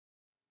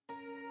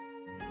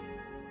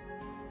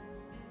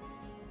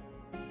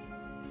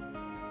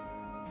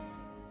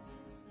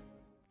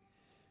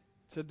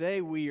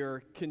Today we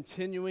are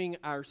continuing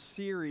our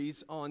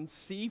series on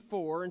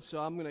C4, and so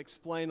I'm going to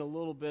explain a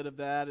little bit of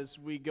that as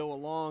we go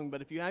along.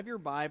 But if you have your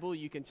Bible,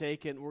 you can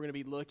take it, and we're going to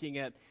be looking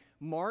at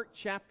Mark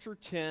chapter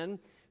 10,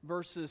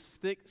 verses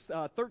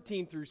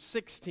 13 through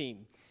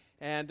 16.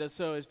 And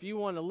so if you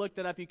want to look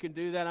that up, you can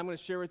do that. I'm going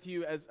to share with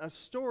you a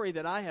story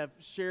that I have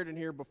shared in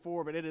here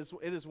before, but it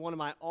is one of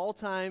my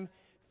all-time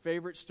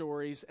favorite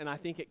stories, and I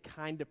think it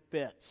kind of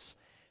fits.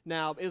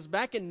 Now, it was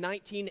back in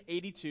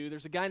 1982.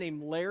 There's a guy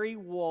named Larry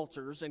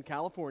Walters in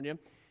California.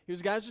 He was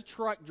a guy who's a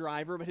truck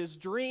driver, but his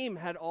dream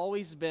had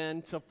always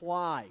been to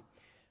fly.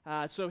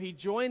 So he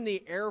joined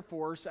the Air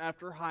Force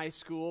after high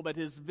school, but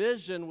his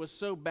vision was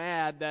so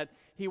bad that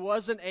he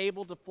wasn't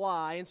able to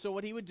fly. And so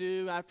what he would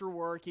do after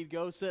work, he'd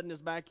go sit in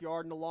his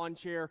backyard in a lawn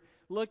chair,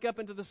 look up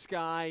into the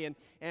sky,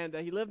 and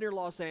he lived near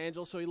Los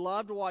Angeles, so he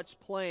loved to watch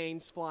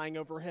planes flying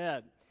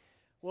overhead.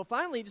 Well,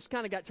 finally, he just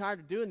kind of got tired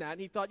of doing that, and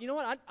he thought, you know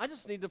what, I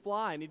just need to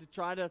fly. I need to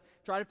try to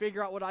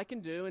figure out what I can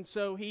do. And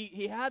so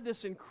he had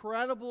this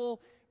incredible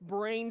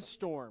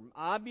brainstorm.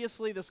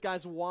 Obviously, this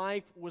guy's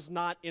wife was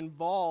not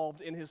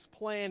involved in his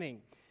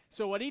planning.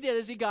 So what he did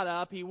is he got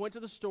up, he went to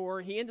the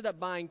store, he ended up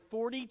buying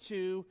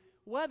 42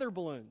 weather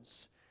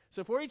balloons.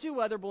 So 42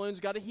 weather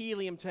balloons, got a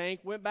helium tank,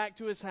 went back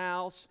to his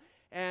house,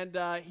 and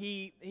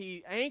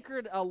he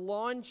anchored a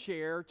lawn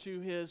chair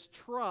to his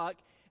truck,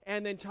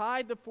 and then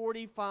tied the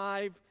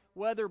 42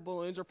 weather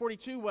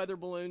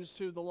balloons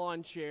to the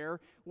lawn chair,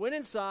 went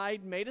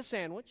inside, made a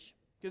sandwich,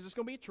 because it's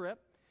going to be a trip,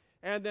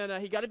 and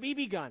then he got a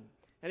BB gun.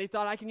 And he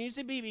thought, I can use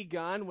the BB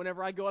gun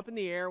whenever I go up in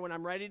the air. When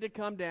I'm ready to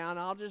come down,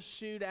 I'll just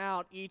shoot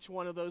out each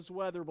one of those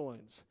weather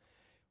balloons.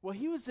 Well,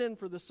 he was in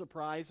for the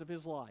surprise of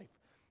his life.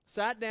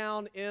 Sat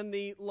down in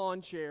the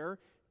lawn chair,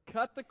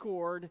 cut the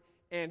cord,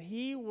 and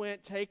he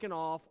went taking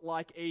off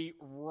like a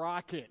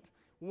rocket.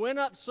 Went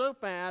up so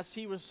fast,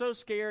 he was so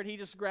scared, he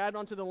just grabbed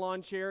onto the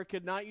lawn chair,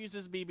 could not use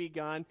his BB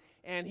gun,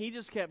 and he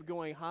just kept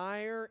going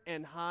higher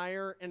and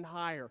higher and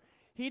higher.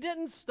 He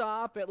didn't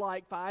stop at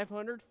like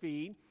 500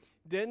 feet,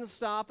 didn't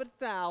stop at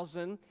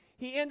 1,000.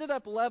 He ended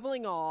up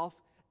leveling off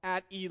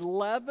at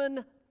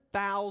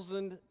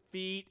 11,000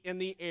 feet in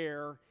the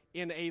air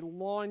in a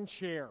lawn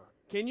chair.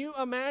 Can you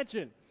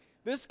imagine?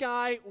 This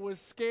guy was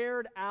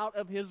scared out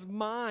of his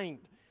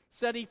mind.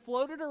 Said he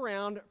floated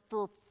around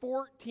for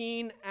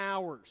 14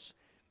 hours.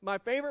 My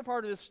favorite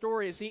part of this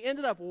story is he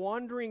ended up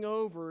wandering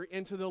over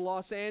into the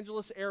Los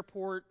Angeles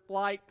airport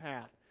flight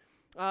path.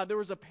 There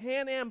was a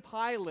Pan Am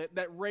pilot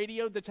that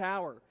radioed the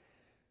tower.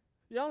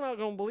 Y'all not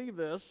going to believe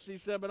this, he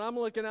said, but I'm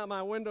looking out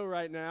my window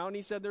right now, and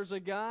he said there's a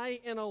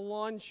guy in a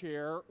lawn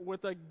chair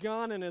with a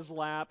gun in his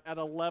lap at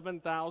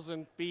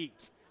 11,000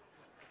 feet.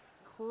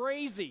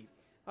 Crazy.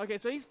 Okay,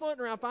 so he's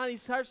floating around. Finally, he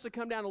starts to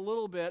come down a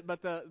little bit,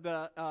 but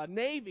the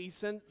Navy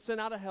sent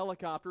out a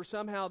helicopter.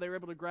 Somehow they were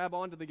able to grab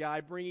onto the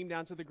guy, bring him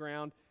down to the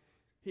ground.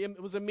 He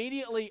was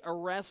immediately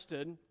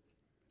arrested.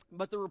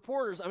 But the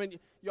reporters, I mean,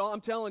 y'all,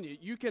 I'm telling you,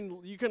 you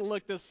can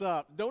look this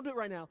up. Don't do it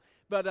right now.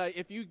 But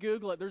if you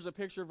Google it, there's a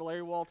picture of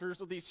Larry Walters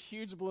with these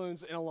huge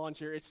balloons in a lawn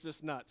chair. It's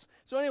just nuts.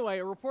 So anyway,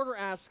 a reporter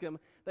asked him,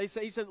 he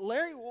said,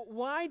 Larry,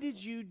 why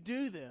did you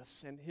do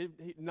this? And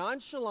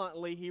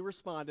nonchalantly, he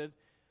responded,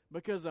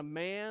 because a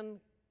man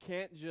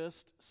can't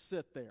just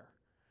sit there.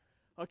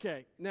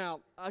 Okay,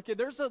 now,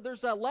 there's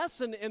a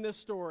lesson in this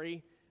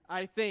story,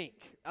 I think,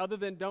 other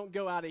than don't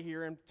go out of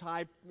here and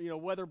tie,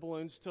 weather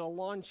balloons to a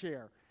lawn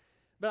chair.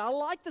 But I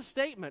like the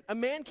statement. A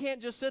man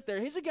can't just sit there.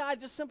 He's a guy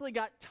just simply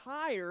got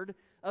tired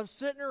of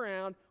sitting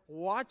around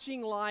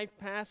watching life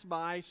pass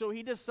by, so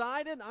he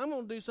decided, I'm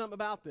going to do something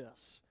about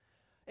this.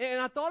 And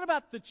I thought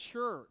about the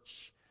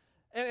church.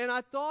 And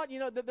I thought,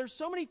 that there's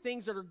so many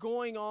things that are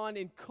going on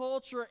in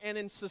culture and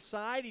in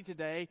society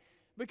today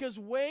because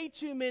way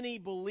too many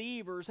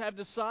believers have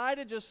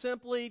decided just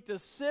simply to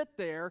sit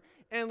there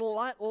and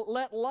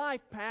let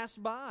life pass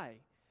by.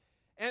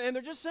 And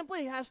there just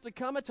simply has to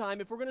come a time,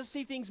 if we're going to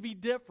see things be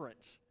different,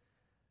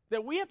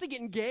 that we have to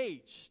get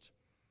engaged.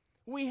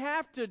 We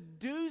have to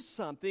do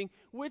something,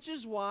 which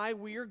is why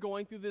we are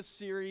going through this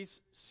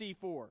series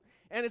C4.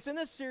 And it's in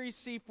this series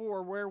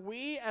C4 where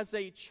we as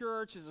a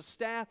church, as a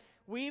staff,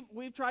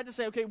 we've tried to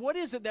say, okay, what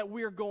is it that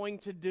we're going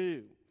to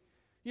do?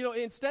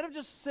 Instead of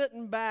just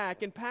sitting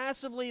back and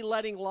passively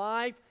letting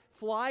life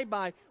fly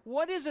by,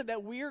 what is it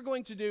that we are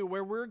going to do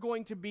where we're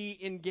going to be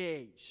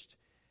engaged?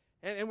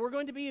 And we're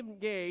going to be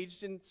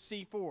engaged in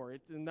C4,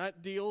 and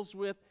that deals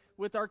with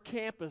our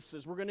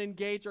campuses. We're going to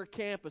engage our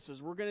campuses.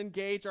 We're going to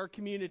engage our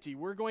community.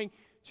 We're going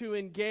to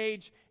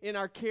engage in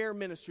our care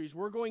ministries.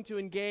 We're going to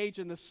engage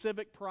in the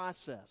civic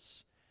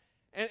process.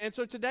 And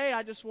so today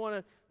I just want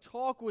to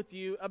talk with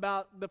you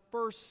about the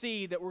first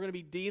C that we're going to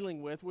be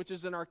dealing with, which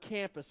is in our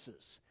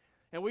campuses.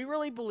 And we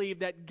really believe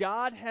that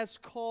God has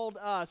called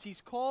us, He's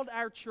called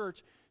our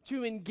church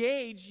to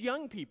engage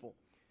young people,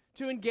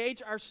 to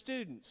engage our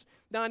students.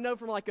 Now, I know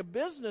from like a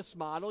business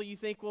model, you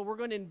think, well, we're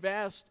going to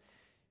invest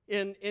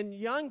in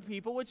young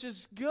people, which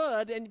is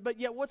good, but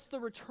yet what's the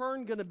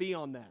return going to be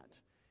on that?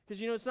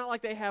 Because, it's not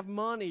like they have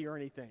money or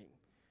anything.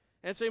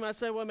 And so you might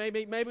say, well,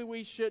 maybe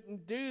we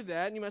shouldn't do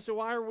that. And you might say,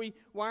 why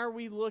are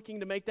we looking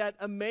to make that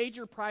a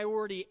major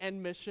priority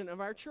and mission of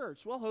our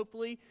church? Well,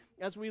 hopefully,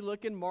 as we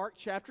look in Mark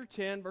chapter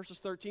 10, verses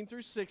 13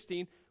 through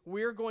 16,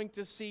 we're going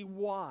to see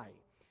why.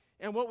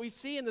 And what we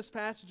see in this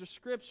passage of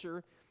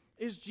Scripture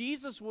is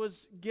Jesus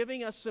was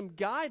giving us some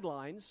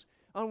guidelines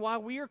on why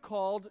we are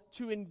called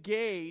to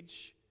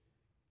engage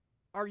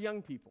our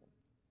young people.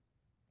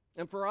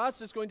 And for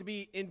us, it's going to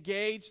be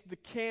engage the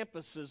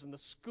campuses and the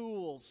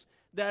schools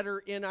that are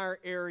in our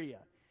area.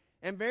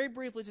 And very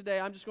briefly today,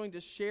 I'm just going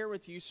to share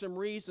with you some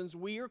reasons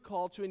we are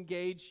called to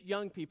engage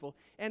young people.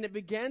 And it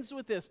begins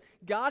with this.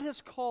 God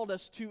has called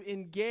us to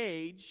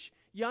engage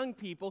young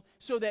people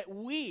so that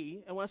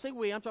we, and when I say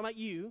we, I'm talking about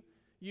you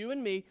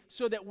and me,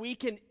 so that we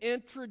can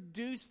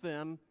introduce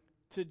them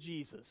to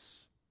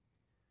Jesus.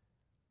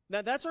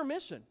 Now, that's our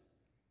mission.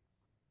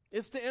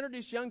 It's to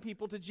introduce young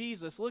people to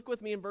Jesus. Look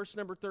with me in verse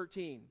number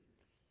 13.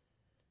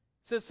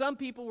 It says, some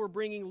people were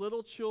bringing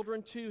little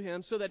children to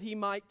him so that he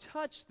might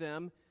touch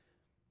them,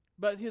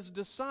 but his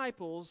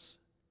disciples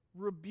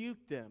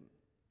rebuked them.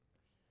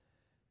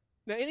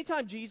 Now,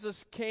 anytime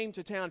Jesus came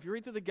to town, if you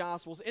read through the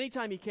Gospels,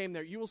 anytime he came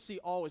there, you will see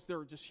always there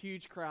are just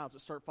huge crowds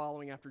that start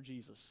following after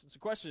Jesus. So the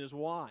question is,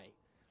 why?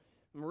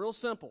 And real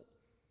simple.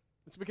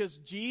 It's because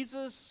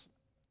Jesus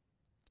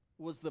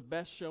was the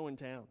best show in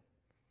town.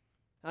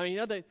 I mean,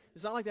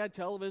 it's not like they had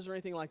television or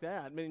anything like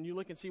that. I mean, you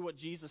look and see what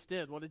Jesus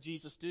did. What did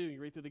Jesus do? You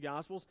read through the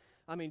Gospels.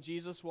 I mean,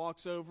 Jesus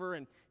walks over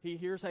and he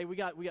hears, hey, we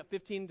got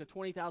 15 to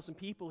 20,000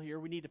 people here.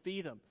 We need to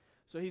feed them.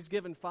 So he's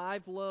given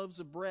 5 loaves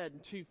of bread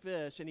and 2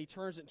 fish, and he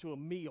turns it into a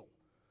meal.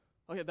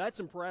 Okay,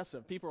 that's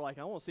impressive. People are like,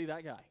 I want to see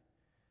that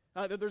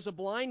guy. There's a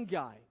blind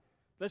guy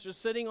that's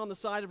just sitting on the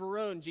side of a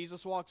road, and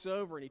Jesus walks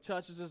over and he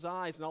touches his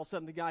eyes, and all of a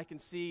sudden the guy can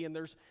see. And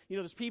there's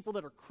people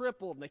that are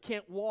crippled and they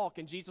can't walk,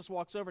 and Jesus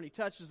walks over and he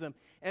touches them,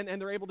 and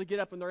they're able to get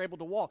up and they're able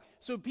to walk.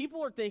 So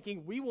people are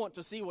thinking, we want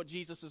to see what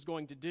Jesus is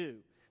going to do.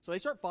 So they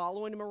start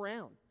following him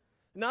around.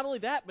 Not only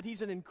that, but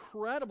he's an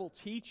incredible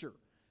teacher.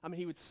 I mean,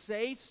 he would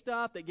say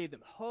stuff that gave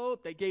them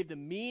hope, that gave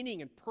them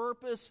meaning and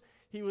purpose.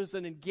 He was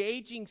an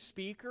engaging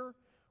speaker.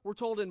 We're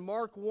told in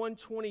Mark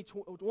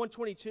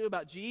 1:22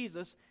 about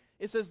Jesus,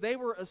 it says they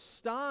were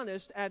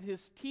astonished at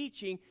his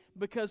teaching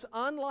because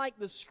unlike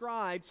the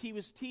scribes, he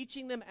was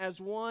teaching them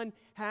as one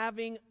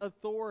having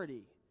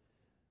authority.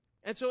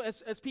 And so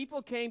as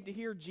people came to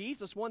hear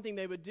Jesus, one thing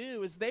they would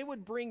do is they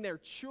would bring their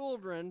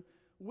children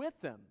with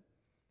them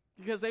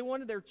because they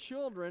wanted their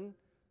children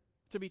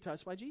to be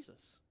touched by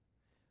Jesus.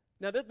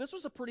 Now, this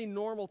was a pretty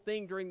normal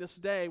thing during this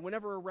day.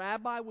 Whenever a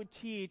rabbi would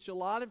teach, a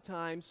lot of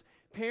times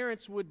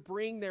parents would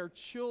bring their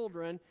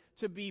children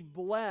to be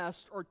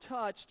blessed or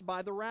touched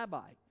by the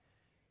rabbi.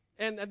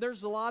 And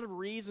there's a lot of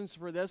reasons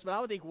for this, but I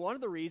would think one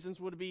of the reasons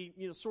would be,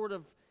 sort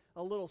of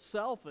a little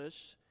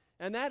selfish,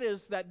 and that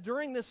is that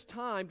during this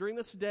time, during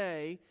this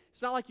day,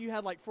 it's not like you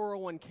had like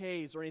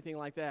 401ks or anything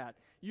like that.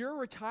 Your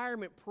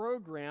retirement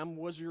program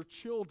was your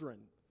children.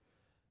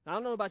 Now, I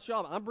don't know about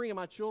y'all, but I'm bringing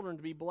my children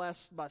to be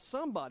blessed by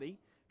somebody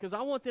because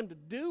I want them to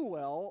do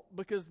well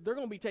because they're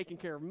going to be taking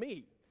care of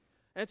me.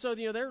 And so,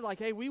 they're like,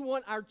 hey, we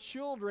want our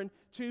children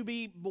to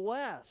be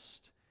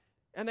blessed.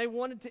 And they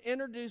wanted to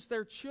introduce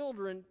their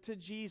children to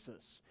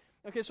Jesus.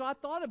 Okay, so I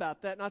thought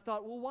about that, and I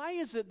thought, well, why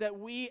is it that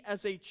we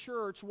as a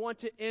church want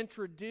to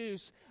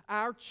introduce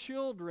our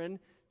children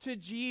to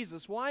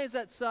Jesus? Why is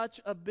that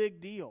such a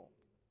big deal?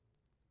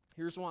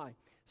 Here's why.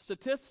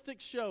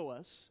 Statistics show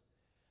us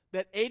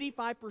that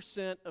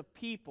 85% of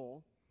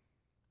people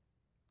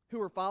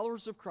who are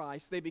followers of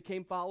Christ, they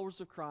became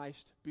followers of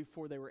Christ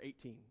before they were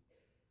 18.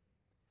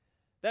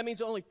 That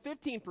means only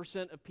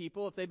 15% of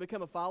people, if they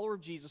become a follower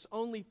of Jesus,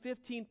 only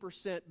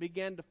 15%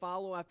 began to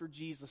follow after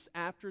Jesus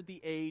after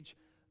the age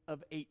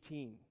of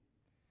 18.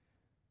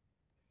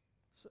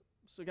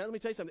 So guys, let me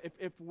tell you something.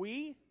 If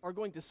we are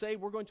going to say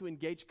we're going to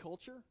engage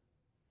culture,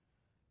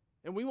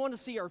 and we want to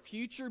see our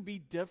future be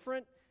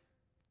different,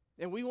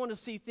 and we want to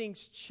see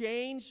things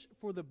change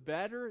for the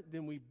better,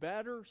 then we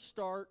better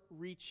start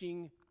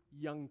reaching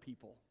young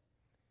people.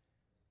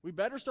 We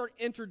better start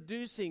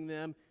introducing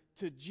them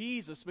to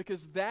Jesus,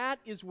 because that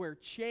is where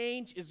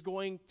change is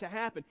going to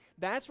happen.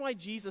 That's why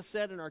Jesus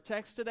said in our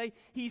text today,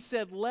 he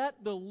said,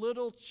 let the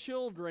little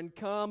children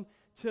come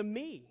to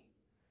me.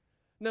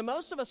 Now,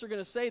 most of us are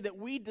going to say that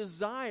we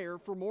desire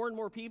for more and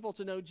more people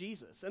to know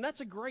Jesus, and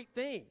that's a great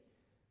thing.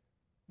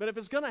 But if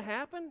it's going to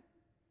happen,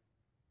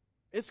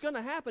 it's going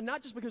to happen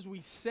not just because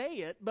we say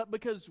it, but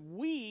because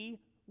we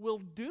will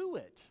do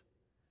it.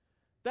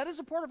 That is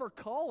a part of our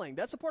calling.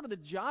 That's a part of the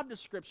job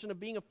description of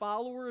being a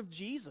follower of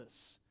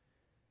Jesus.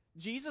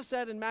 Jesus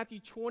said in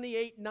Matthew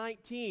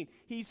 28:19,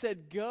 he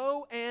said,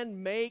 go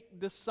and make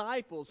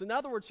disciples. In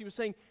other words, he was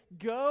saying,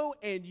 go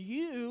and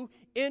you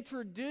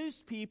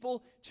introduce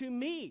people to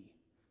me.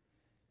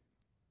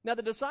 Now,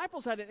 the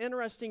disciples had an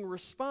interesting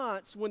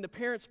response when the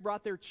parents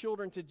brought their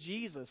children to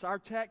Jesus. Our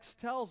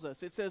text tells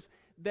us, it says,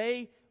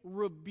 they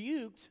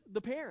rebuked the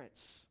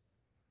parents.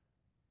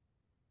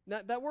 Now,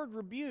 that word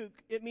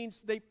rebuke, it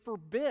means they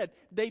forbid.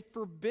 They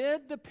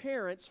forbid the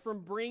parents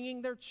from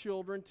bringing their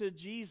children to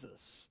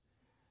Jesus.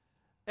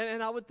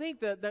 And I would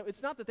think that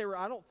it's not that they were,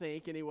 I don't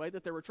think anyway,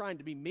 that they were trying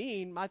to be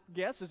mean. My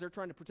guess is they're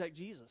trying to protect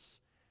Jesus.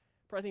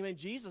 Probably think, man,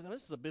 Jesus,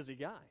 this is a busy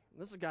guy.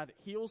 This is a guy that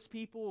heals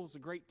people, is a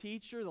great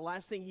teacher. The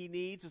last thing he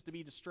needs is to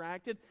be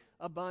distracted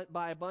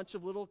by a bunch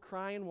of little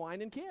crying,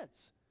 whining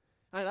kids.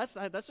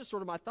 That's just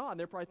sort of my thought. And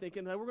they're probably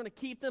thinking, we're going to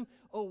keep them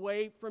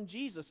away from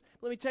Jesus.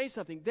 Let me tell you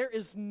something. There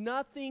is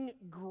nothing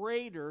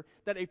greater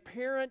that a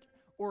parent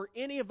or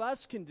any of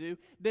us can do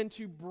than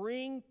to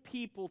bring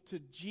people to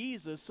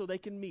Jesus so they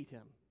can meet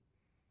him.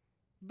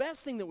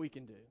 Best thing that we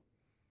can do.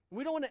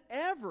 We don't want to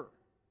ever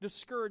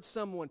discourage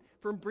someone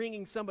from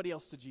bringing somebody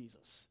else to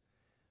Jesus.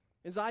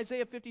 In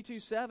Isaiah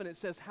 52:7, it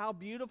says, "How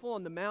beautiful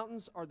on the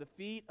mountains are the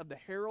feet of the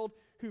herald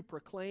who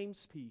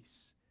proclaims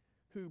peace,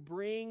 who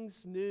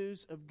brings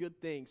news of good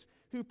things,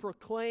 who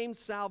proclaims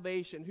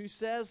salvation, who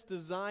says to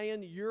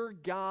Zion, your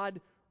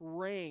God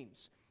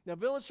reigns." Now,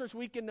 Village Church,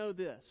 we can know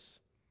this.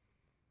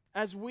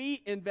 As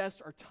we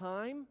invest our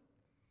time,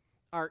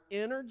 our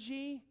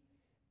energy,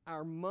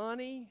 our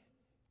money,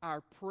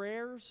 our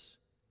prayers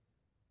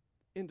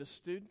into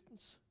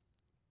students,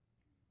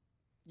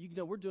 you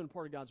know we're doing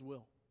part of God's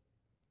will.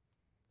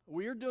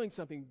 We are doing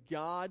something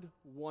God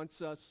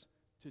wants us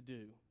to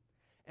do.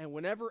 And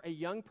whenever a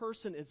young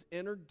person is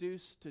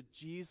introduced to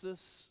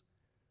Jesus,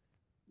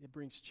 it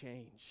brings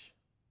change.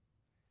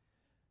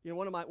 You know,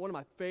 one of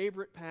my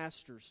favorite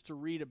pastors to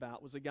read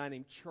about was a guy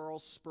named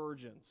Charles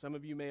Spurgeon. Some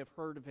of you may have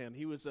heard of him.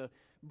 He was a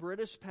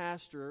British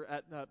pastor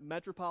at the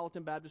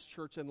Metropolitan Baptist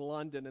Church in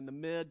London in the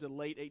mid to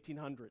late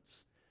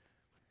 1800s.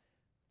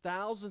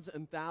 Thousands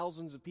and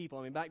thousands of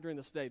people, back during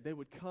this day, they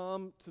would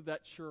come to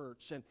that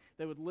church and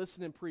they would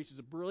listen and preach. He's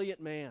a brilliant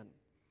man.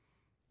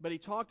 But he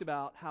talked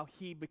about how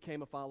he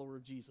became a follower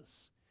of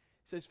Jesus.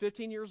 He says,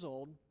 15 years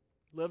old,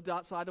 lived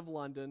outside of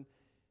London,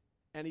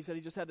 and he said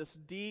he just had this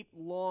deep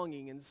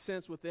longing and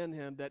sense within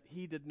him that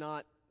he did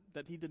not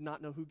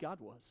know who God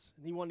was.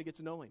 And he wanted to get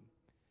to know him.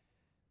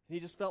 And he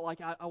just felt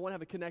like, I want to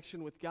have a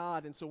connection with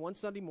God. And so one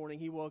Sunday morning,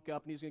 he woke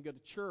up and he was going to go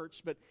to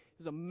church, but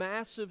there's a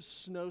massive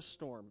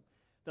snowstorm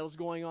that was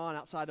going on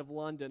outside of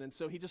London. And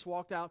so he just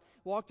walked out,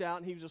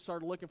 and he just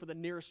started looking for the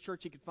nearest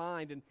church he could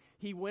find. And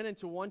he went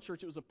into one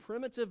church. It was a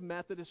primitive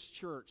Methodist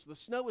church. The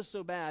snow was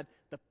so bad,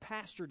 the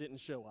pastor didn't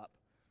show up.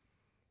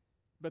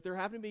 But there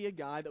happened to be a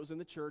guy that was in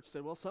the church,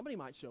 said, well, somebody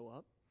might show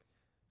up.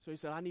 So he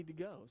said, I need to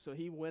go. So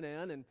he went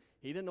in, and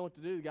he didn't know what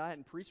to do. The guy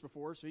hadn't preached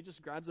before, so he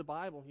just grabs a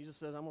Bible. He just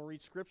says, I'm going to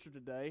read Scripture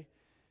today.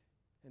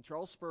 And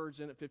Charles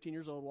Spurgeon, at 15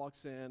 years old,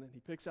 walks in, and he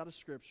picks out a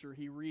Scripture.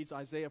 He reads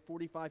Isaiah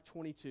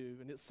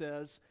 45:22, and it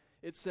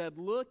said,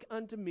 "Look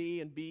unto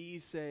me and be ye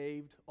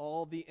saved,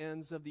 all the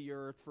ends of the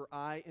earth, for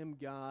I am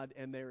God,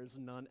 and there is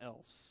none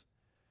else."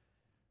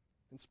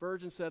 And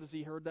Spurgeon said, as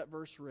he heard that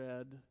verse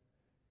read,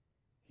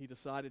 he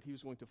decided he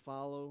was going to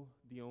follow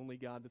the only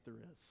God that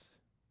there is.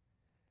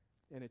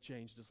 And it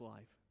changed his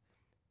life.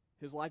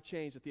 His life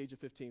changed at the age of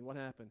 15. What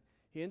happened?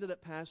 He ended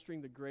up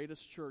pastoring the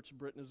greatest church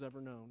Britain has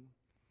ever known.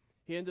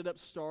 He ended up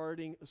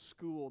starting a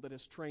school that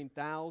has trained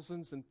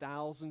thousands and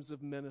thousands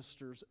of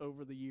ministers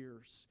over the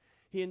years.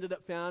 He ended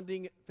up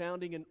founding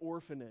an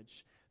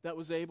orphanage that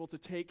was able to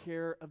take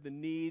care of the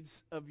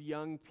needs of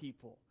young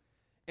people.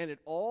 And it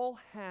all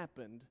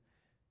happened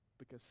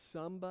because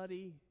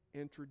somebody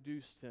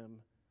introduced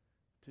him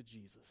to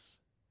Jesus.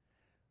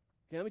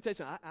 Okay, let me tell you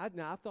something.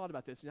 Now, I've thought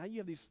about this. Now, you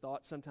have these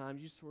thoughts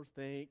sometimes. You sort of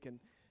think, and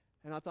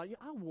I thought,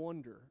 I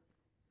wonder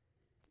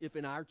if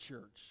in our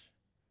church,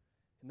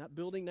 in that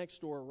building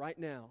next door right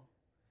now,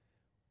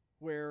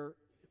 where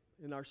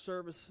in our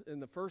service, in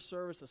the first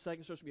service, the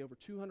second service, will be over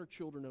 200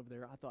 children over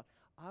there. I thought,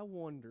 I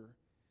wonder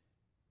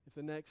if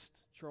the next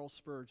Charles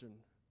Spurgeon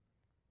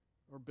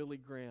or Billy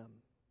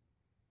Graham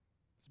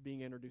is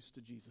being introduced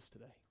to Jesus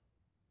today.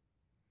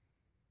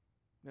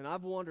 And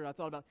I've wondered, I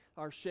thought about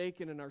our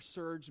Shaken and our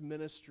Surge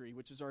ministry,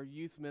 which is our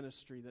youth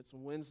ministry that's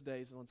on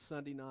Wednesdays and on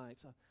Sunday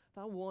nights.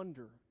 I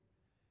wonder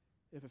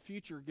if a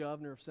future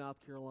governor of South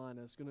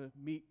Carolina is going to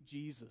meet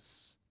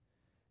Jesus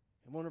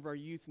in one of our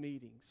youth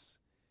meetings.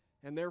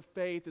 And their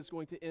faith is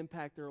going to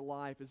impact their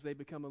life as they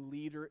become a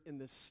leader in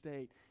this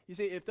state. You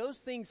see, if those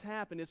things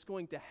happen, it's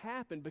going to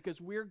happen because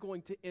we're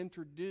going to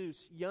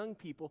introduce young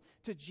people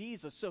to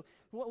Jesus. So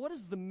what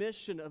is the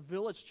mission of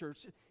Village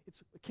Church?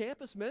 It's a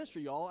campus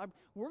ministry, y'all.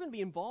 We're going to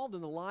be involved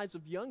in the lives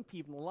of young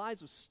people, in the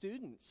lives of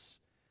students.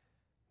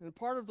 And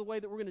part of the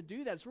way that we're going to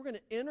do that is we're going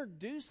to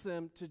introduce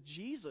them to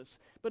Jesus.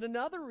 But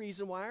another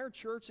reason why our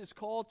church is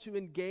called to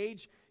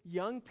engage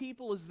young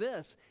people is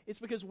this. It's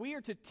because we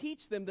are to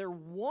teach them they're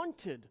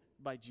wanted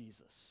by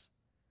Jesus.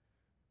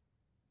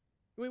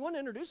 We want to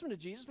introduce them to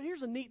Jesus, but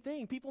here's a neat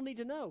thing people need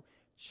to know.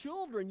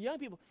 Children, young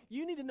people,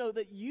 you need to know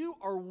that you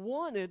are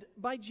wanted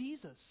by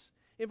Jesus.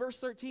 In verse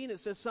 13, it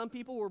says, some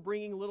people were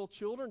bringing little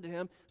children to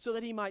him so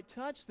that he might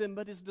touch them,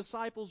 but his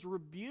disciples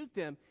rebuked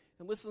them.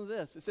 And listen to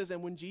this. It says,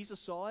 and when Jesus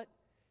saw it,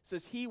 it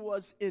says he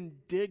was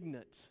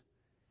indignant.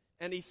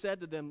 And he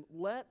said to them,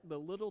 let the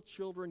little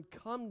children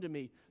come to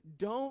me.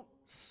 Don't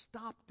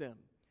stop them,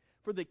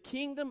 For the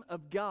kingdom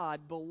of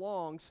God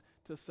belongs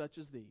to such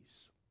as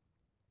these.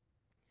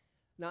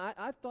 Now,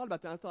 I've thought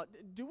about that. I thought,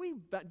 do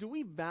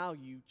we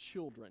value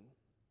children?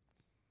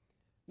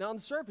 Now, on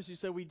the surface, you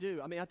say we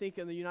do. I mean, I think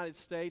in the United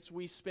States,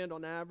 we spend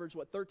on average,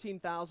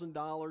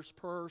 $13,000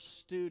 per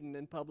student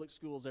in public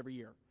schools every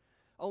year.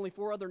 Only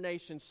 4 other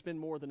nations spend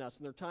more than us.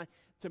 And they're tiny.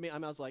 To me, I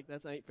was like,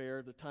 that ain't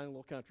fair. They're tiny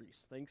little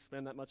countries. They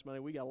spend that much money.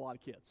 We got a lot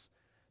of kids.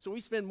 So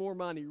we spend more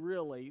money,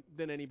 really,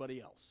 than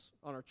anybody else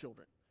on our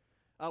children.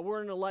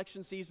 We're in an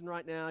election season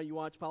right now. You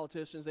watch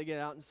politicians, they get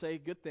out and say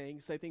good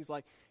things, say things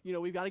like,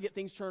 we've got to get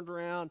things turned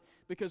around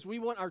because we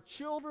want our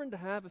children to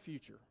have a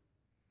future.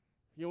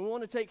 We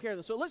want to take care of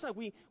them. So it looks like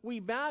we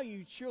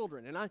value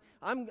children, and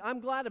I'm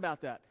glad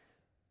about that.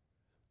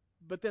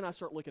 But then I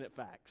start looking at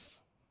facts.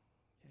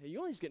 You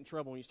always get in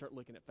trouble when you start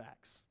looking at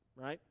facts,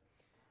 right?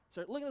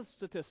 So look at the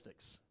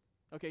statistics.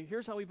 Okay,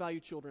 here's how we value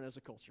children as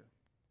a culture.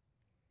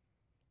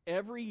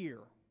 Every year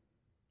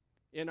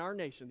in our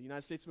nation, the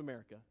United States of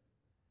America,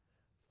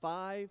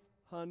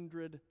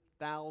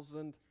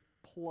 500,000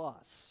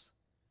 plus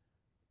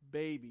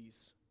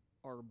babies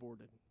are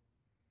aborted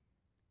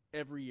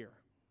every year.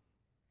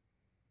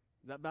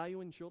 Is that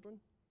valuing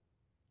children?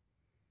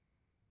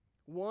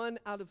 1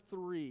 out of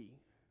 3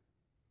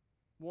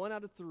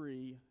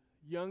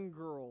 young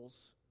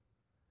girls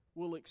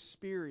will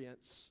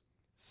experience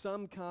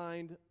some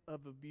kind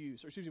of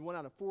abuse. Or 1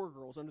 out of 4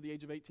 girls under the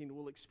age of 18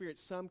 will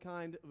experience some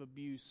kind of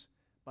abuse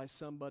by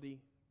somebody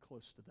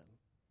close to them.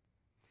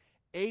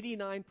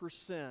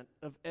 89%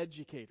 of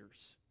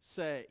educators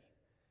say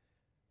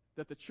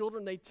that the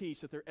children they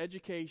teach, that their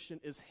education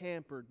is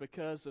hampered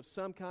because of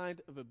some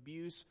kind of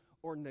abuse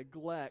or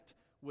neglect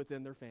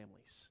within their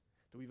families.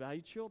 Do we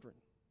value children?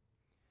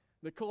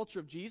 The culture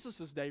of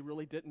Jesus' day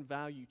really didn't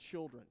value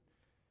children.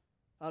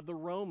 The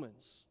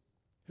Romans,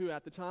 who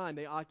at the time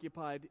they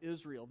occupied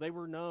Israel, they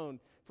were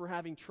known for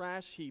having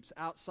trash heaps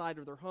outside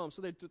of their homes.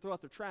 So they'd throw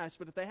out their trash,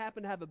 but if they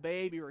happened to have a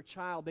baby or a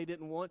child they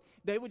didn't want,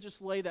 they would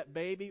just lay that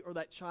baby or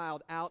that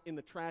child out in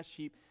the trash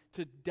heap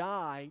to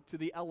die to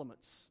the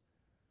elements.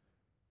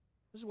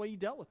 This is the way you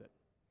dealt with it.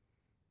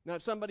 Now,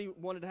 if somebody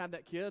wanted to have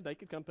that kid, they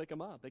could come pick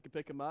him up. They could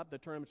pick him up,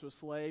 they'd turn him into a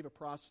slave, a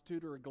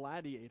prostitute, or a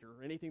gladiator,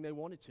 or anything they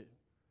wanted to.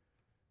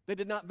 They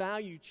did not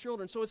value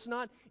children. So it's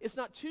not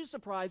too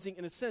surprising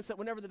in a sense that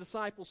whenever the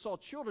disciples saw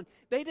children,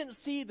 they didn't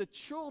see the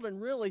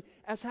children really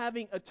as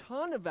having a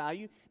ton of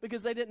value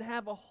because they didn't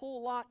have a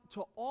whole lot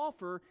to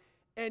offer.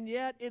 And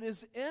yet it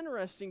is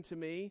interesting to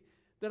me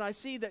that I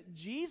see that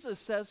Jesus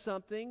says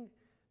something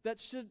that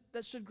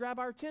should grab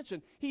our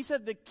attention. He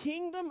said the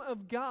kingdom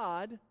of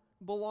God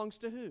belongs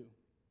to who?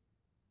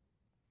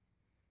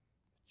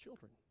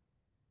 Children.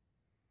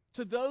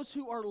 To those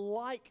who are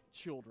like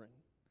children.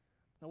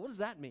 Now what does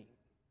that mean?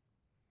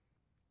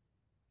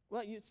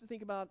 Well, you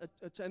think about,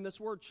 and this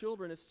word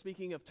children is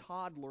speaking of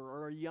toddler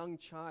or a young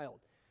child.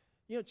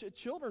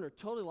 Children are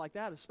totally like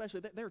that,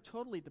 especially, they're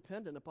totally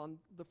dependent upon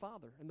the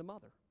father and the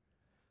mother.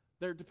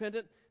 They're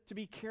dependent to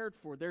be cared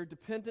for. They're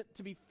dependent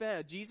to be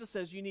fed. Jesus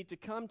says you need to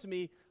come to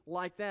me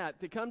like that,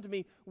 to come to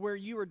me where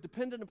you are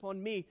dependent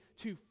upon me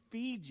to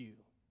feed you,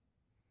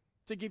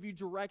 to give you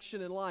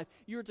direction in life.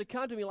 You are to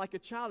come to me like a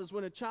child is.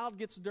 When a child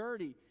gets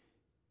dirty,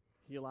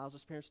 he allows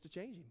his parents to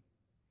change him.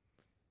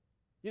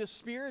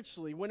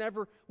 Spiritually,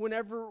 whenever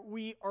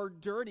we are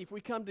dirty, if we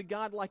come to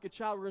God like a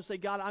child, we're going to say,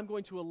 God, I'm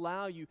going to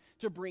allow you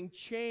to bring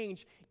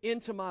change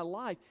into my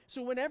life.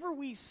 So whenever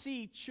we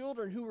see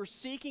children who are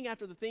seeking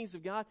after the things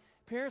of God,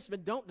 parents,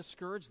 don't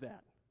discourage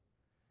that.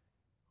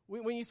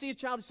 When you see a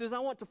child who says, I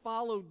want to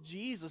follow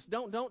Jesus,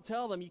 don't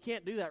tell them you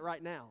can't do that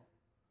right now.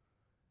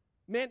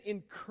 Man,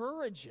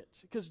 encourage it,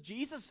 because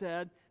Jesus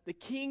said the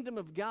kingdom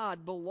of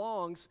God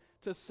belongs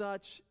to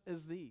such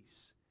as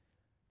these.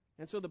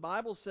 And so the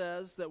Bible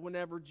says that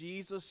whenever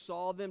Jesus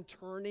saw them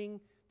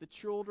turning the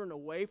children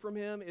away from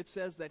him, it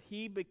says that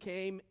he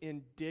became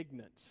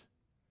indignant.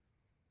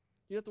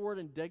 You know what the word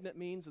indignant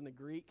means in the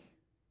Greek?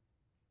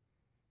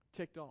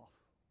 Ticked off.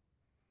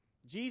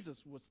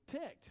 Jesus was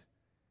ticked.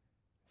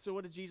 So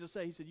what did Jesus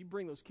say? He said, you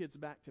bring those kids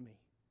back to me.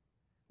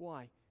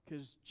 Why?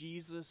 Because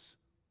Jesus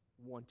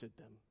wanted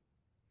them.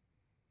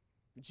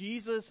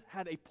 Jesus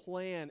had a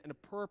plan and a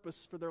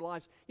purpose for their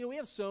lives. We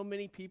have so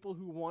many people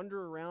who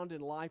wander around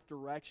in life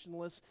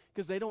directionless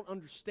because they don't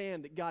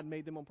understand that God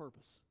made them on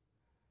purpose.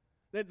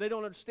 They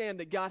don't understand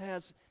that God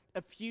has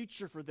a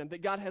future for them,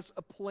 that God has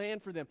a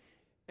plan for them.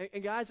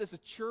 And guys, as a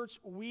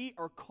church, we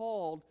are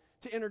called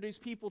to introduce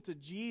people to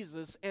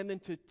Jesus and then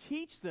to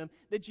teach them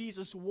that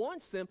Jesus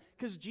wants them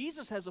because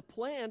Jesus has a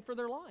plan for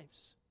their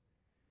lives.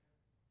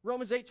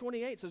 Romans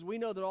 8:28 says, we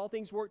know that all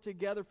things work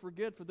together for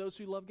good for those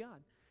who love God,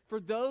 for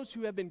those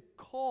who have been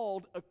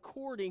called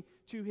according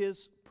to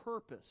his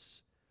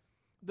purpose.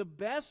 The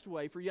best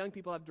way for young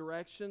people to have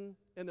direction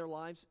in their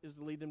lives is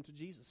to lead them to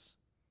Jesus.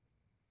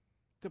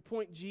 To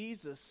point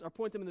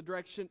them in the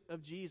direction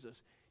of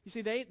Jesus. You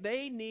see,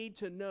 they need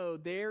to know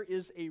there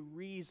is a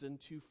reason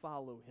to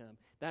follow him.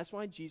 That's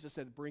why Jesus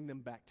said, bring them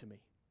back to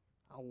me.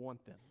 I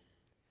want them.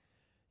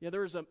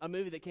 There was a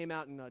movie that came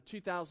out in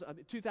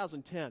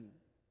 2010.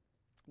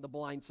 The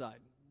Blind Side.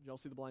 Did y'all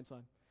see The Blind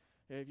Side?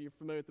 If you're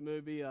familiar with the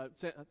movie,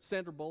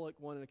 Sandra Bullock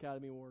won an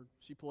Academy Award.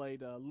 She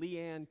played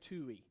Leanne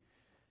Toohey.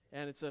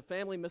 And it's a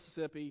family in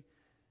Mississippi.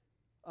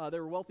 They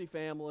were a wealthy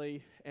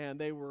family, and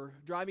they were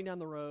driving down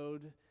the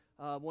road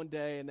one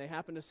day, and they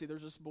happened to see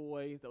there's this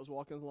boy that was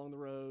walking along the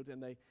road,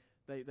 and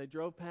they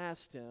drove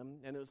past him,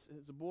 and it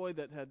was a boy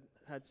that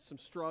had some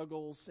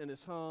struggles in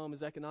his home.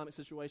 His economic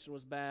situation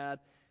was bad.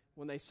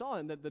 When they saw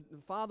him, the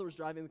father was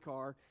driving the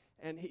car,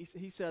 and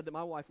he said that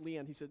my wife,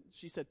 Leanne,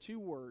 she said two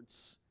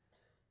words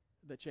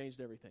that changed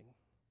everything.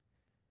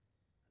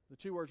 The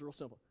two words are real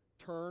simple.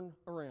 Turn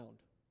around.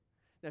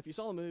 Now, if you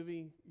saw the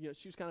movie,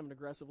 she was kind of an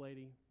aggressive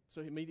lady,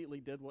 so he immediately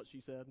did what she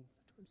said.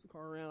 Turns the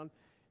car around,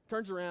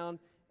 turns around,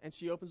 and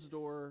she opens the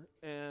door,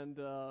 and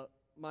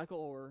Michael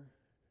Oher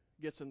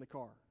gets in the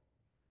car.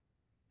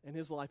 And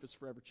his life is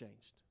forever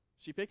changed.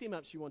 She picked him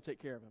up. She wanted to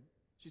take care of him.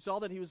 She saw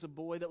that he was a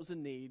boy that was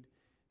in need.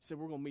 She said,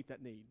 we're going to meet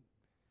that need.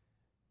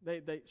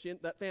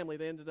 That family,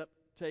 they ended up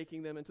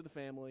taking them into the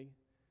family.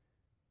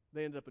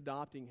 They ended up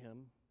adopting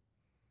him.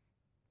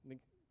 In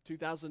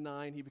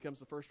 2009, he becomes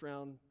the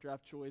first-round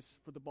draft choice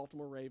for the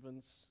Baltimore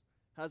Ravens.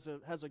 Has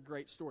a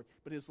great story.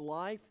 But his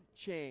life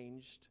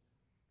changed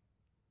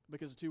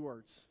because of two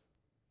words.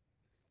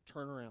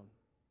 Turn around.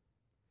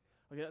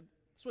 Okay,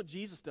 that's what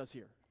Jesus does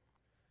here.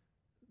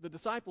 The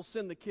disciples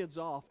send the kids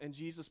off, and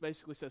Jesus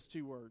basically says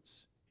two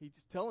words. He's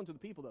telling to the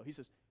people, though. He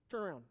says,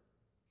 turn around.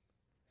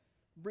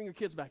 Bring your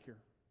kids back here.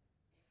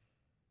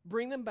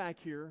 Bring them back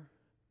here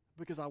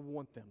because I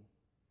want them.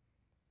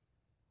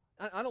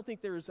 I don't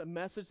think there is a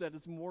message that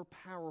is more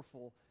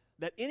powerful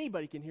that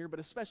anybody can hear, but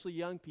especially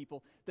young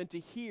people, than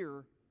to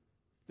hear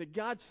that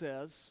God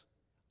says,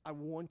 I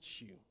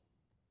want you.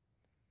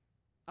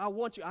 I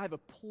want you. I have a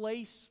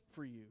place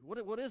for you.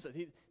 What is it?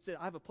 He said,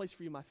 I have a place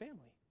for you, my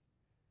family.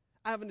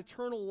 I have an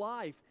eternal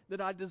life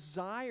that I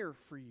desire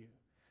for you.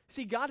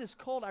 See, God has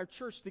called our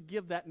church to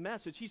give that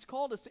message. He's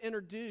called us to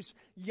introduce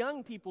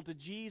young people to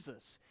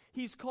Jesus.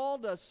 He's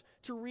called us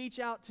to reach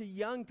out to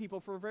young people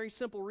for a very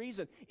simple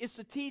reason. It's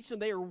to teach them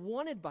they are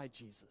wanted by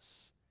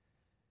Jesus.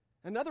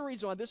 Another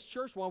reason why this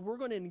church, while we're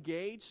going to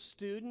engage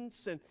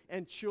students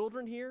and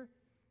children here,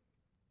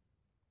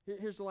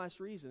 here's the last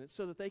reason. It's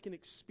so that they can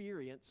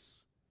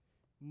experience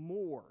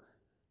more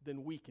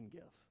than we can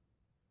give.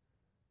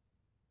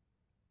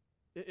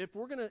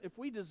 If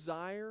we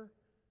desire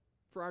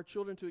for our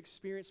children to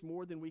experience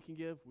more than we can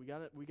give, we got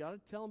to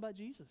tell them about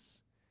Jesus.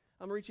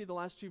 I'm going to read you the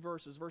last two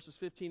verses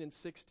 15 and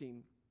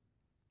 16.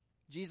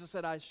 Jesus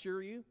said, I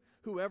assure you,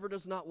 whoever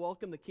does not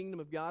welcome the kingdom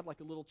of God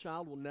like a little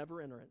child will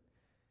never enter it.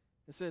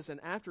 It says, and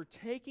after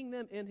taking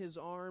them in his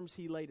arms,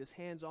 he laid his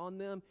hands on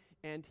them,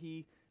 and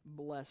he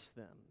blessed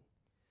them.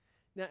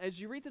 Now, as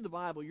you read through the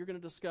Bible, you're going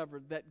to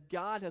discover that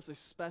God has a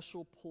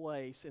special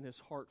place in his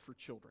heart for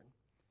children.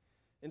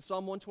 In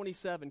Psalm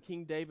 127,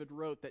 King David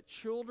wrote that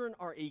children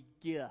are a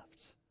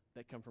gift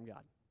that come from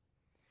God.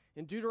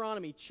 In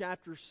Deuteronomy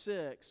chapter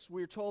 6,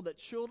 we are told that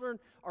children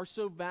are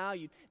so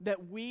valued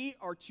that we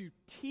are to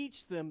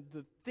teach them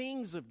the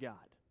things of God.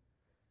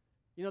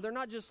 They're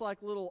not just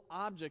like little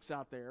objects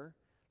out there.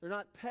 They're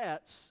not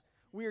pets.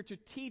 We are to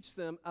teach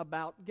them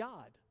about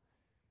God.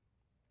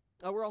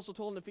 We're also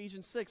told in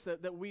Ephesians 6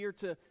 that we are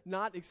to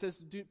not, it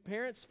says,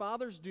 parents,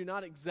 fathers, do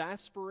not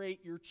exasperate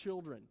your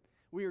children.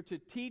 We are to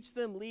teach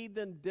them, lead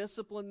them,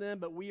 discipline them,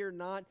 but we are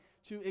not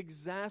to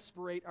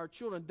exasperate our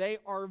children. They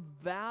are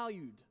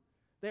valued.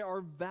 They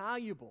are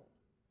valuable.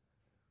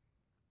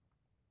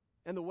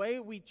 And the way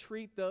we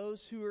treat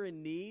those who are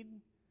in need,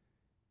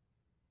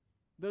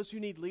 those who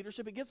need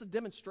leadership, it gives a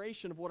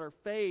demonstration of what our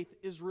faith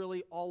is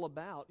really all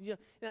about.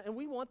 And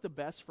we want the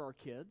best for our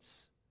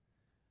kids.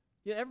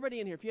 Everybody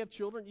in here, if you have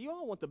children, you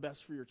all want the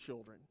best for your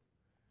children.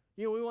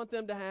 We want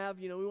them to have,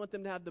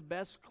 the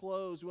best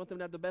clothes. We want them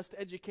to have the best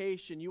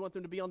education. You want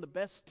them to be on the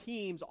best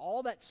teams,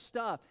 all that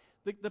stuff.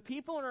 The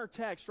people in our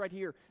text right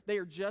here, they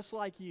are just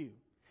like you.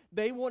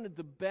 They wanted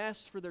the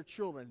best for their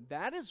children.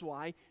 That is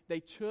why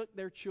they took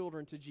their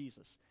children to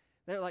Jesus.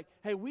 They're like,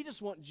 hey, we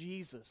just want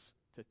Jesus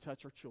to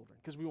touch our children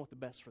because we want the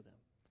best for them.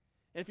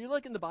 And if you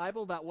look in the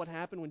Bible about what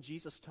happened when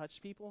Jesus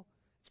touched people,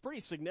 it's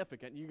pretty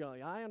significant. You go,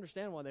 I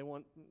understand why they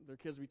want their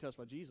kids to be touched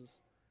by Jesus.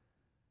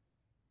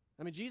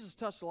 Jesus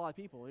touched a lot of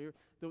people.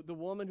 The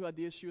woman who had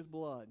the issue with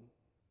blood,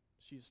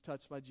 she's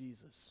touched by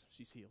Jesus.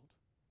 She's healed.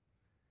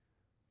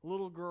 A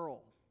little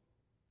girl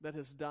that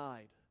has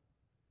died,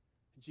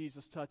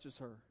 Jesus touches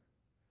her,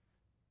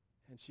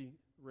 and she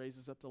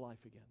raises up to life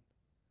again.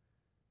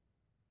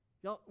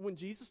 When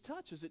Jesus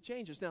touches, it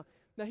changes. Now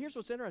here's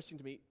what's interesting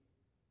to me.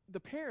 The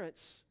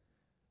parents,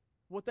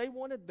 what they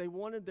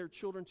wanted their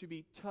children to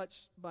be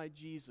touched by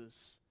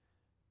Jesus,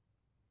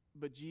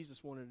 but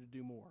Jesus wanted to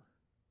do more.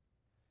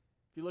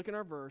 If you look in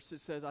our verse, it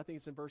says, I think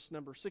it's in verse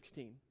number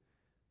 16,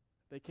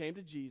 they came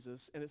to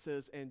Jesus, and it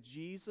says, and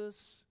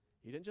Jesus,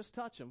 he didn't just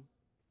touch them,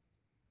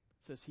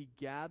 it says he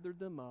gathered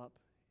them up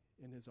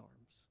in his arms.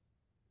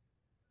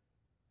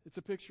 It's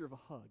a picture of a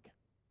hug.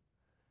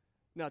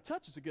 Now,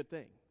 touch is a good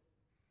thing.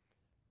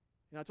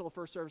 I told the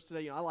first service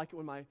today, I like it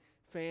when my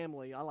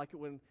family, I like it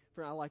when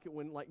I like it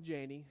when, like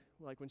Janie,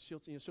 like when she'll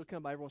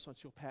come by every once in a while,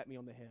 she'll pat me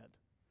on the head.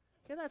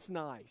 Okay, that's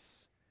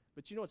nice.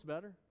 But you know what's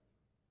better?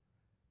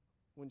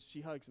 When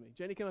she hugs me.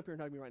 Janie, come up here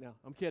and hug me right now.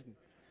 I'm kidding.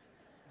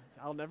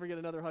 I'll never get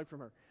another hug from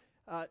her.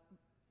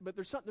 But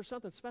there's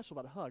something special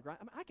about a hug, right?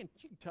 I mean,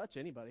 you can touch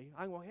anybody.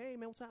 I can go, hey,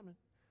 man, what's happening?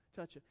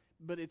 Touch it.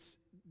 But it's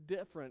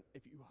different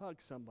if you hug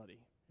somebody.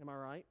 Am I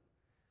right?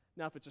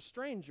 Now, if it's a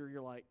stranger,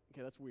 you're like,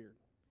 okay, that's weird.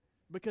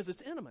 Because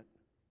it's intimate.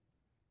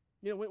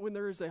 You know, when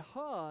there is a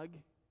hug,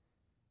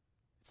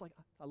 it's like,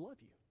 I love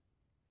you.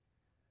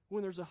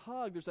 When there's a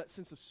hug, there's that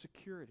sense of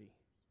security.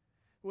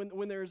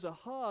 When there's a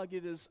hug,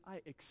 it is,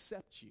 I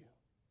accept you.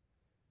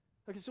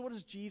 Okay, so what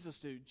does Jesus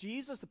do?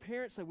 Jesus, the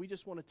parents say, we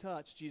just want to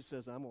touch. Jesus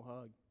says, I'm going to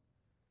hug.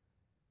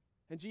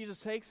 And Jesus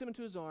takes him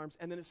into his arms,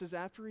 and then it says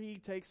after he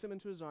takes him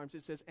into his arms,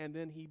 it says, and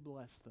then he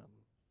blessed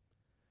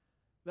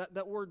them.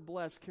 That word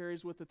bless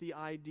carries with it the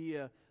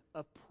idea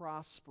of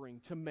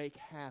prospering, to make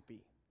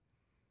happy.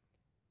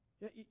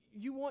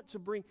 You want to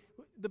bring,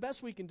 the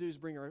best we can do is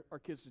bring our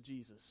kids to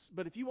Jesus.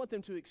 But if you want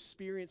them to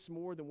experience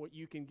more than what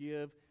you can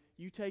give,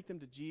 you take them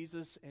to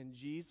Jesus, and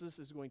Jesus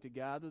is going to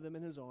gather them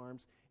in his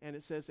arms, and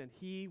it says, and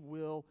he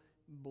will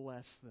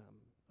bless them.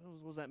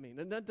 What does that mean?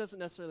 And that doesn't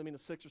necessarily mean a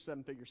 6 or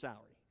 7 figure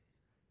salary.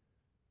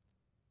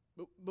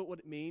 But what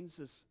it means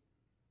is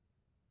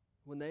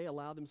when they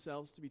allow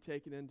themselves to be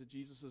taken into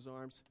Jesus'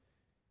 arms,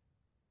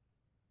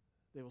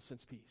 they will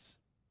sense peace.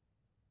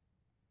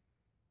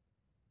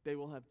 They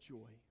will have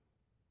joy.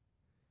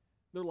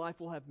 Their life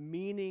will have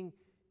meaning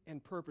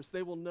and purpose.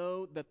 They will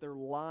know that their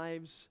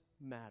lives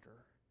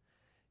matter.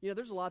 You know,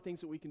 there's a lot of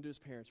things that we can do as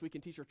parents. We can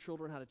teach our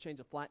children how to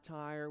change a flat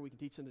tire. We can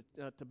teach them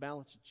to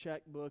balance a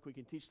checkbook. We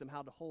can teach them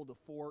how to hold a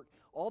fork.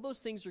 All those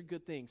things are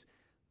good things.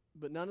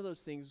 But none of those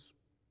things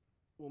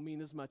will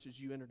mean as much as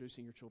you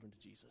introducing your children to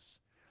Jesus.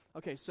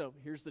 Okay, so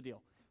here's the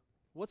deal.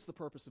 What's the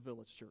purpose of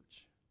Village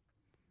Church?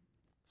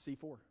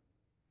 C4.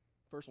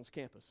 First one's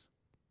campus.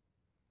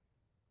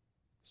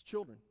 It's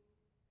children.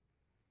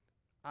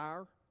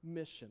 Our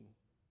mission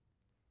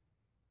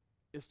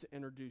is to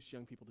introduce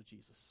young people to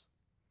Jesus.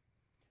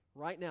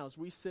 Right now, as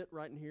we sit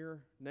right in here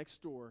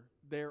next door,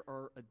 there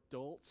are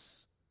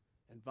adults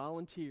and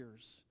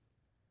volunteers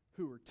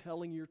who are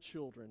telling your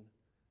children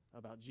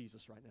about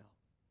Jesus right now.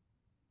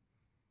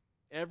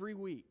 Every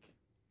week,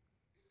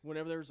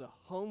 whenever there's a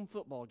home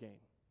football game,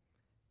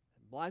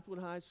 at Blythewood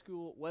High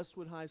School,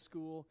 Westwood High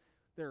School,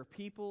 there are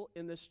people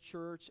in this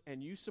church,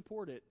 and you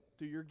support it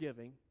through your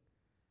giving,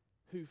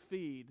 who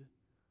feed,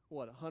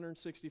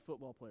 160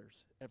 football players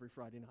every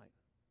Friday night.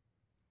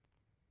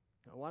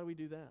 Now, why do we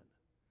do that?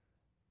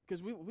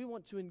 Because we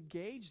want to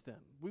engage them.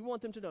 We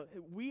want them to know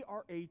we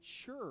are a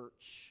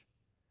church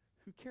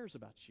who cares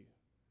about you.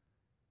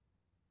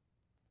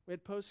 We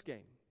had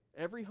post-game.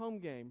 Every home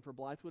game for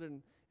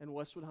Blythewood and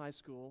Westwood High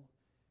School,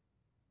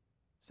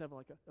 have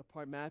like a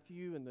part.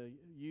 Matthew and the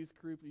youth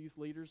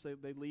leaders,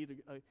 they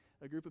lead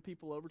a group of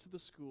people over to the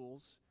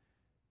schools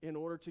in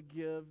order to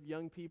give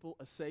young people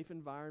a safe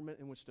environment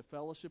in which to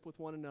fellowship with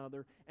one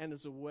another, and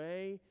as a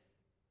way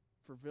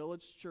for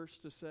Village Church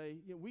to say,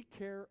 we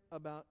care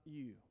about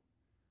you,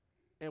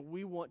 and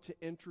we want to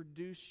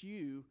introduce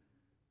you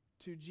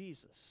to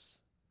Jesus.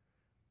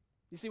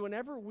 You see,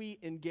 whenever we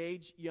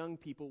engage young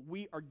people,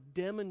 we are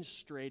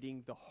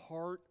demonstrating the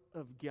heart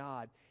of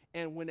God.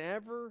 And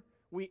whenever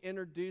we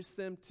introduce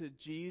them to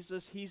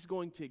Jesus, He's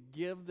going to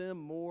give them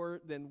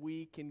more than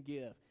we can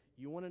give.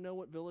 You want to know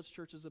what Village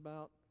Church is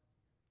about?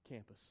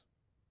 Campus.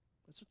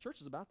 That's what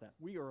church is about that.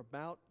 We are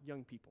about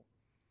young people.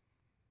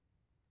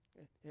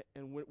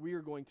 And we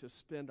are going to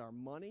spend our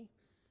money,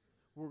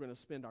 we're going to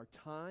spend our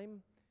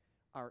time,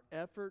 our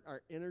effort,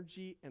 our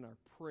energy, and our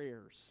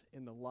prayers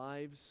in the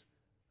lives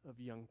of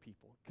young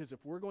people. Because if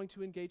we're going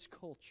to engage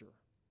culture,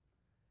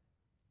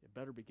 it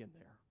better begin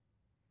there.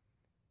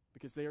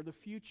 Because they are the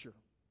future.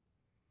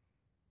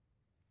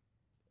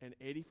 And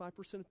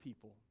 85% of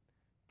people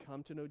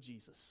come to know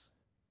Jesus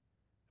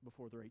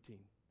before they're 18.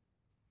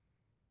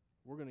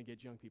 We're going to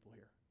get young people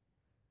here.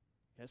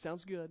 That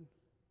sounds good,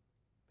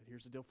 but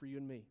here's the deal for you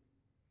and me.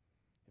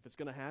 If it's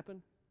going to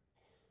happen,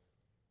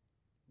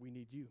 we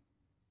need you.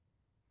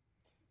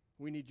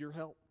 We need your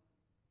help.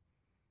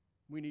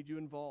 We need you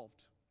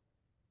involved.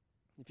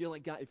 If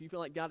you feel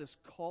like God is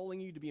calling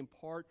you to be a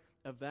part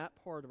of that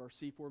part of our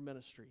C4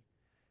 ministry,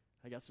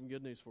 I got some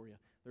good news for you.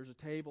 There's a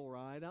table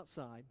right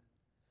outside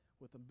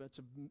with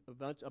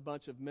a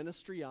bunch of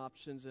ministry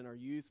options in our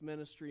youth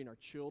ministry and our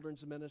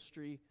children's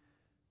ministry,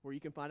 where you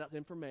can find out the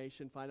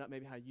information, find out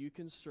maybe how you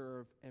can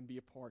serve and be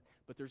a part.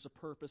 But there's a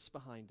purpose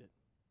behind it.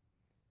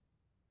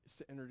 It's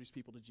to introduce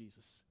people to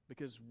Jesus.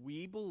 Because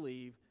we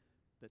believe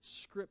that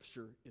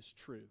Scripture is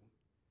true.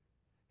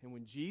 And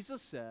when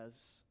Jesus says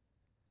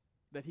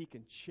that He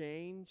can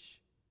change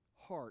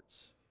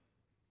hearts,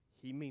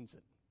 He means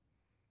it.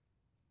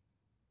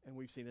 And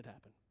we've seen it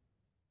happen.